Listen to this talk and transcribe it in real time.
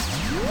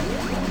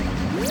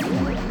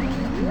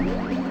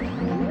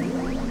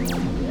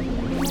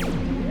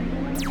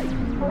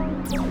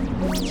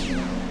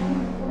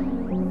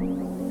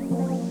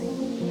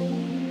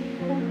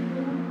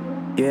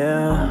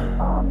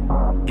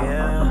yeah,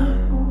 yeah.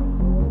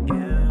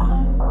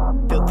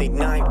 Filthy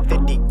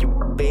 950, you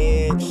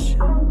bitch.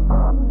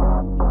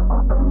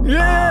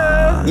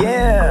 Yeah,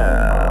 yeah.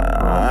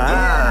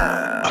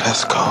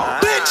 Let's go.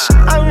 Bitch,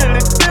 I really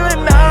feel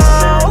it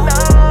now.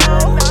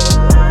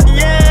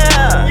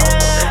 Yeah,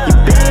 you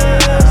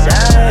bitch.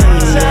 Yeah,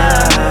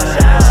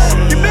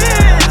 you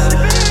bitch.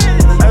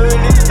 I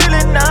really feel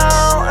it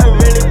now. I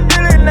really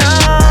feel it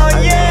now.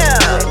 Yeah,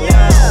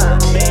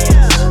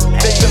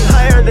 bitch, I'm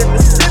higher than the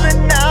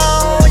ceiling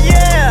now.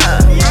 Yeah,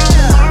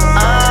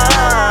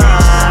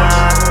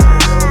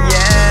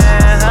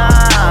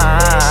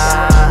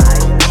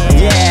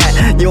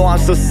 yeah. Yo, I'm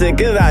so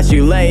sick about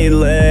you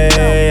lately.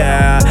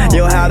 Yeah,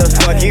 yo, how the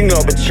fuck you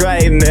gon'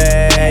 betray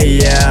me?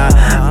 Yeah,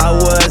 I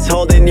was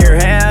holding your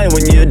hand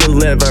when you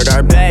delivered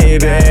our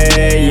baby.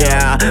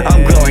 Yeah,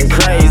 I'm going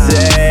crazy.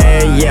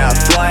 Yeah,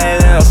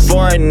 flying in a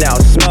Ford now,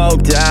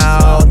 smoked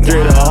out.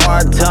 Threw the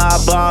hard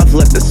top off,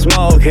 let the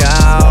smoke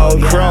out.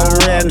 Chrome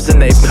rims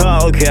and they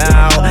poke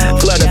out.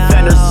 Flood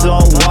fender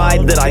so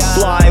wide that I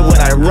fly when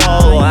I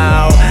roll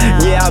out.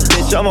 Yeah,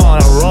 bitch, I'm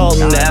on a roll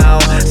now.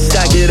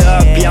 Stack it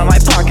up, yeah, my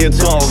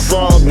pockets won't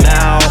fold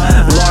now.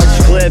 Large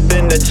clip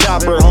in the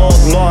chopper, hold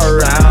more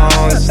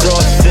rounds. Throw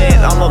a fit,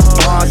 I'm a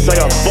boss, I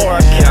got 4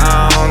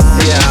 accounts.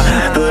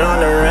 Yeah, but on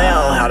the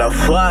rail, how the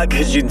fuck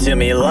could you do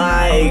me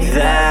like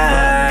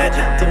that?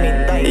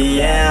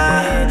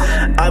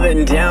 Yeah, I've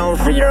been down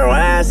for your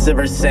ass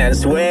ever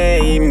since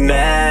we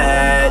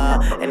met.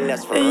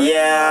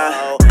 Yeah,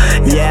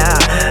 yeah,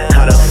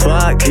 how the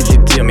fuck could you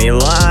do me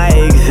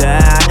like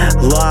that?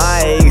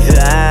 Like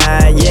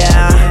that,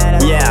 yeah,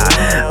 yeah.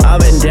 I've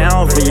been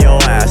down for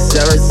your ass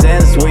ever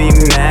since we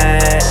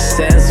met.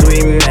 Since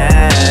we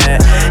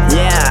met,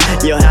 yeah.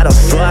 Yo, how the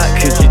fuck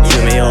could you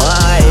do me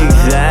like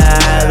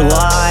that?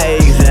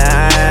 Like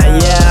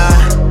that, yeah.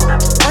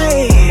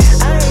 Ay,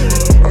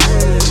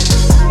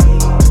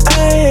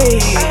 ay,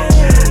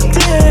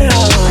 damn.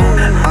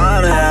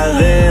 I'm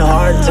having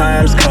hard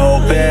times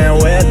coping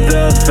with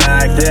the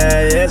fact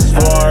that it's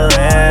for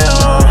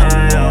real.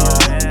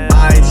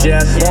 I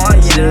just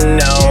want to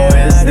know,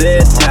 is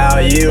this how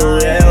you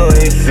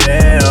really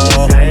feel?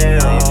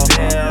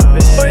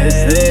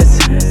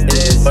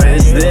 Or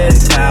is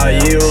this how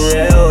you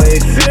really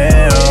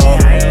feel?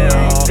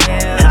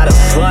 How the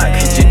fuck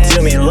could you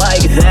do me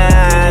like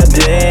that,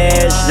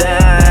 bitch?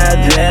 That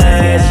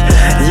bitch.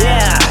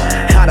 Yeah,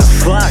 how the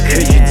fuck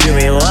could you do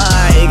me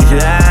like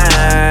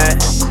that?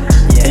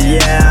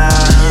 Yeah,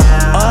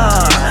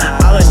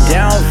 I've been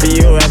down for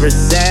you ever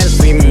since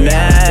we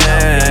met.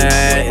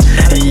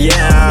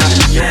 Yeah,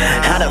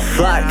 how the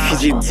fuck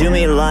could you do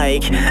me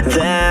like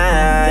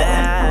that?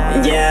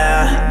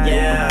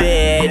 Yeah,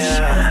 bitch,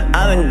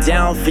 I've been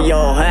down for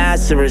your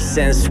ass ever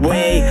since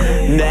we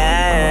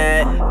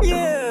met.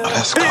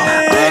 Let's go.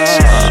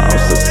 I'm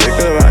so sick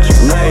about you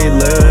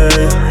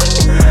lately.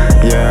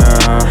 Yeah,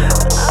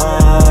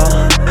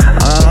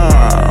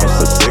 I'm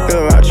so sick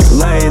about you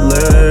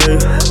lately.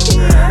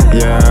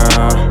 Yeah,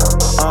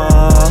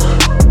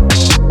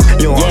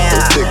 yo, I'm so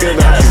sick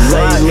about you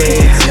lately.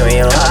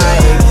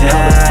 How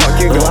the fuck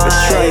you gon'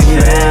 betray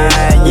me?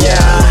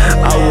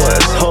 Yeah, I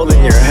was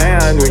holding your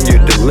hand when you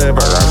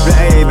delivered our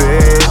baby.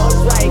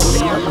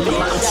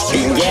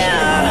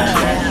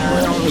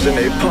 Yeah, and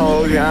they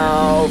poke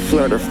out.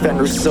 Flirt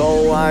fender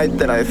so wide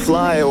that I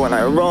fly when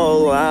I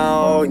roll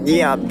out.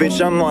 Yeah,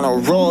 bitch, I'm on a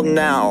roll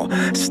now.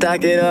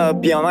 Stack it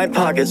up, yeah, my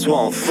pockets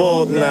won't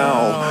fold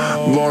now.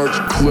 Large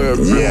clip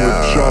in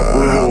the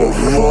chopper, hold